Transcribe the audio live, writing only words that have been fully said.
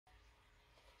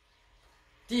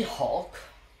the Hulk,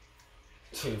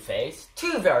 Two-Face,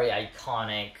 two very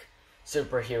iconic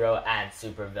superhero and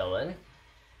supervillain.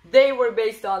 They were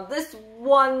based on this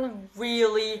one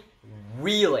really,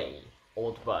 really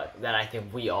old book that I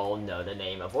think we all know the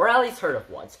name of, or at least heard of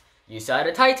once. You saw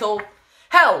the title.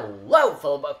 Hello,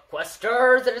 fellow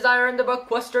Bookquesters! It is Iron the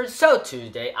Bookquester. So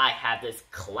today I have this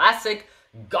classic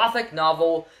Gothic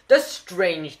novel, The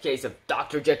Strange Case of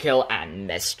Dr. Jekyll and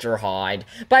Mr. Hyde,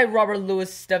 by Robert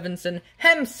Louis Stevenson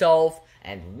himself.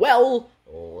 And well,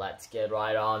 let's get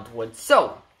right on to it.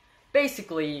 So,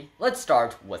 basically, let's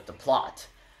start with the plot.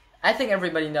 I think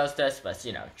everybody knows this, but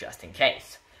just in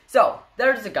case. So,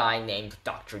 there's a guy named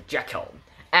Dr. Jekyll,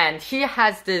 and he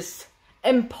has this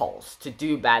impulse to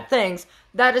do bad things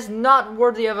that is not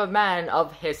worthy of a man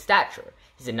of his stature.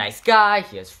 He's a nice guy,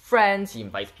 he has friends, he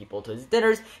invites people to his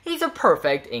dinners, he's a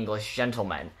perfect English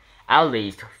gentleman, at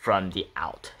least from the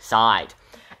outside.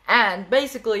 And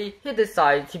basically,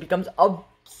 he becomes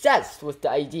obsessed with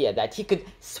the idea that he could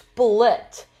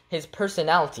split his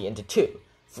personality into two,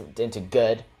 into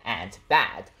good and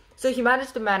bad. So he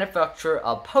managed to manufacture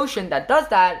a potion that does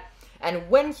that, and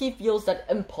when he feels that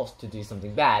impulse to do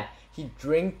something bad, he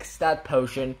drinks that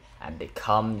potion and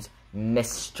becomes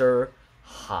Mr.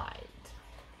 Hyde.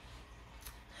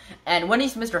 And when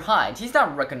he's Mr. Hyde, he's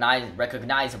not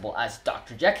recognizable as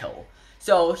Dr. Jekyll.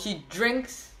 So he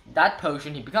drinks that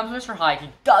potion, he becomes Mr. Hyde, he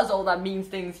does all that mean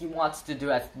things he wants to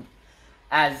do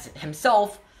as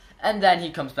himself, and then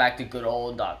he comes back to good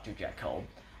old Dr. Jekyll.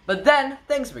 But then,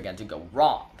 things begin to go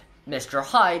wrong. Mr.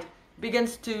 Hyde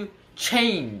begins to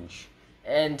change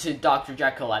into Dr.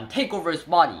 Jekyll and take over his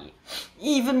body,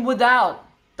 even without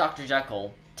Dr.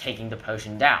 Jekyll taking the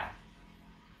potion down.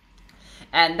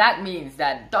 And that means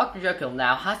that Dr. Jekyll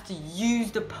now has to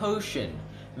use the potion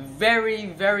very,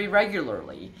 very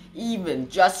regularly, even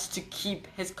just to keep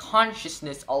his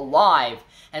consciousness alive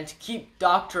and to keep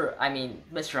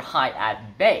Mr. Hyde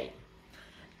at bay.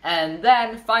 And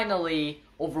then, finally,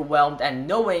 overwhelmed and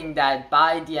knowing that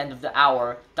by the end of the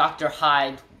hour,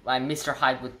 Mr.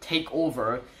 Hyde would take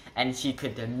over and he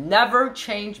could never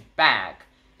change back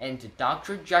into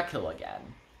Dr. Jekyll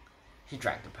again, he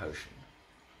drank the potion.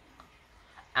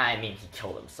 He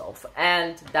killed himself.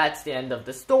 And that's the end of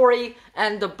the story,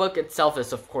 and the book itself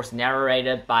is of course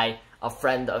narrated by a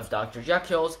friend of Dr.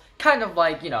 Jekyll's, kind of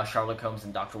like, Sherlock Holmes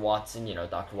and Dr. Watson.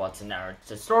 Dr. Watson narrates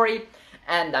the story,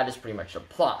 and that is pretty much the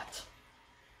plot.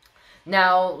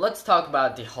 Now, let's talk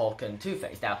about the Hulk and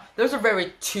Two-Face. Now, those are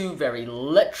two very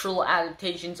literal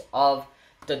adaptations of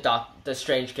the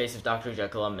Strange Case of Dr.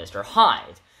 Jekyll and Mr.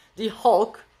 Hyde. The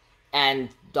Hulk and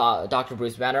Dr.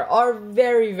 Bruce Banner are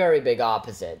very, very big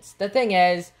opposites. The thing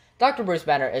is, Dr. Bruce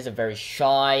Banner is a very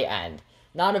shy and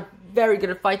not very good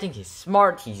at fighting. He's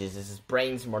smart, he uses his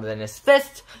brains more than his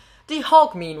fists. The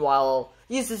Hulk, meanwhile,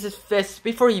 uses his fists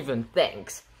before he even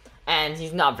thinks. And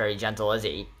he's not very gentle, is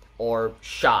he? Or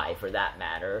shy, for that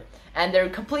matter. And they're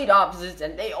complete opposites,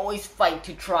 and they always fight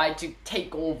to try to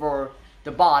take over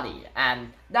the body.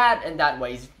 And that, in that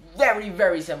way, is very,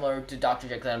 very similar to Dr.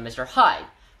 Jekyll and Mr. Hyde.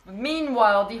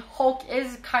 Meanwhile, the Hulk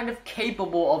is kind of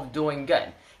capable of doing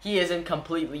good. He isn't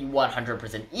completely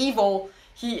 100% evil.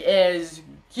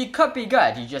 He could be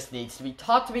good. He just needs to be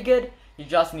taught to be good. He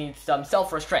just needs some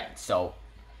self-restraint. So,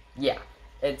 yeah.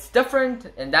 It's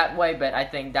different in that way, but I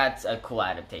think that's a cool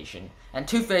adaptation. And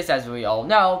Two-Face, as we all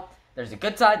know, there's a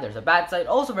good side, there's a bad side.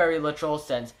 Also very literal,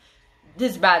 since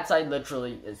his bad side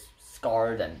literally is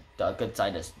scarred and the good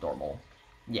side is normal.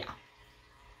 Yeah.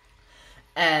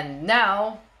 And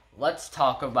now, let's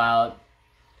talk about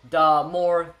the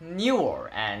more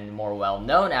newer and more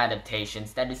well-known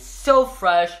adaptations that is so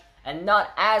fresh and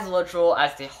not as literal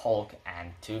as the Hulk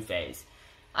and Two-Face.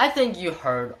 I think you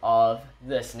heard of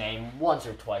this name once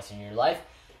or twice in your life.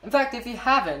 In fact, if you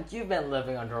haven't, you've been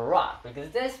living under a rock, because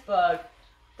this book,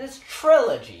 this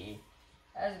trilogy,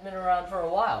 has been around for a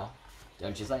while,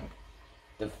 don't you think?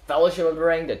 The Fellowship of the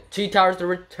Ring, The Two Towers, The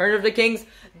Return of the Kings,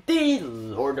 The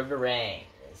Lord of the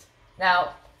Rings.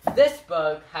 Now, this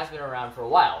book has been around for a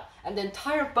while, and the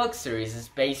entire book series is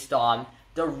based on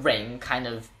the ring kind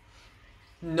of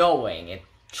knowing. It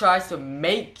tries to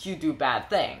make you do bad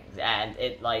things, and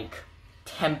it,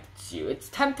 tempts you. It's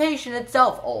temptation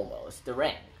itself, almost, the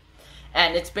ring.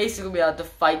 And it's basically about the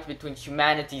fight between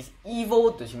humanity's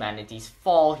evil, the humanity's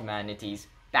fall, humanity's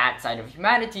bad side of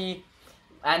humanity,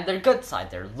 and their good side,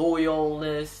 their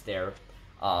loyalness, their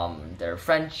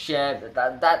friendship.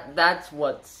 That's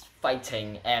what's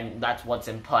fighting, and that's what's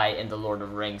in play in the Lord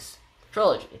of the Rings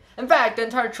trilogy. In fact, the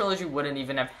entire trilogy wouldn't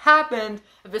even have happened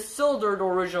if Isildur, the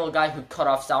original guy who cut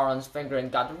off Sauron's finger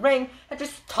and got the ring, had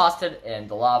just tossed it in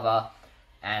the lava,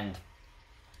 and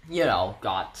didn't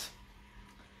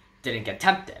get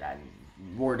tempted and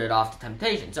warded off the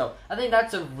temptation. So I think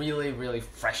that's a really, really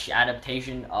fresh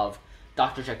adaptation of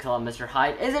Dr. Jekyll and Mr.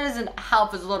 Hyde. It isn't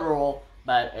half as literal,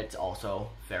 but it's also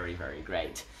very, very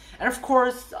great. And of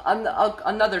course,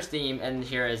 another theme in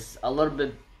here is a little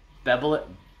bit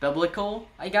biblical,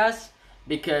 I guess,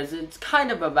 because it's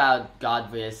kind of about God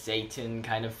vs. Satan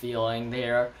kind of feeling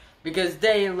there, because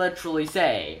they literally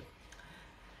say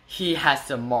he has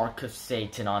the mark of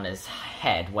Satan on his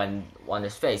head, on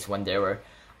his face, when they were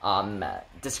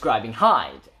describing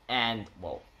Hyde, and,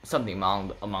 well, something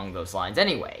among those lines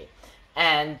anyway.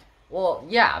 And, well,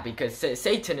 yeah, because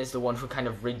Satan is the one who kind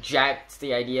of rejects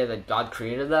the idea that God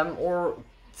created them, or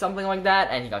something like that,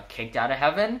 and he got kicked out of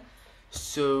heaven.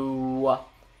 So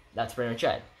that's pretty much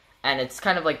it. And it's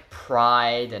kind of like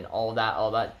pride and all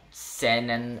that sin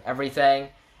and everything.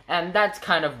 And that's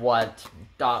kind of what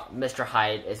Mr.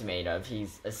 Hyde is made of.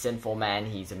 He's a sinful man.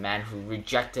 He's a man who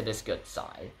rejected his good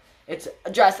side. It's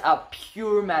just a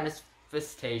pure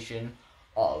manifestation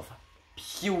of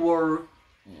pure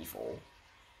evil.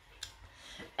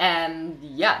 And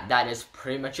yeah, that is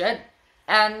pretty much it.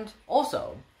 And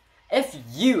also, if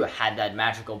you had that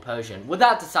magical potion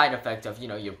without the side effect of,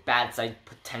 your bad side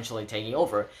potentially taking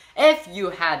over, if you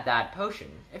had that potion,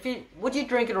 would you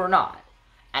drink it or not?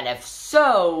 And if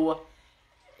so,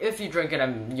 if you drink it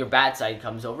and your bad side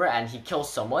comes over and he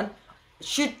kills someone,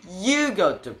 should you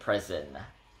go to prison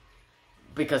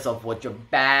because of what your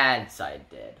bad side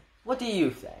did? What do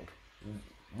you think?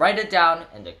 Write it down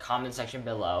in the comment section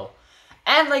below.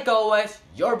 And like always,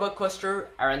 your Bookquester,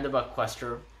 Aaron the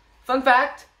Bookquester. Fun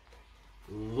fact,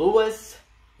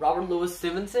 Robert Louis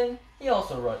Stevenson, he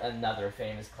also wrote another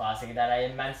famous classic that I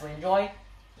immensely enjoy,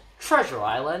 Treasure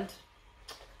Island.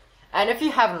 And if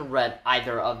you haven't read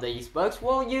either of these books,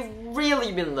 well, you've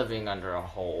really been living under a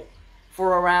hole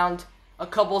for around a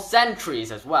couple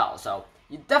centuries as well. So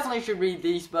you definitely should read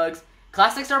these books.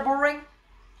 Classics are boring?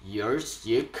 You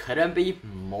couldn't be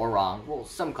more wrong. Well,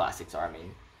 some classics are, I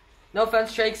mean. No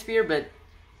offense, Shakespeare, but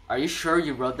are you sure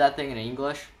you wrote that thing in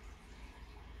English?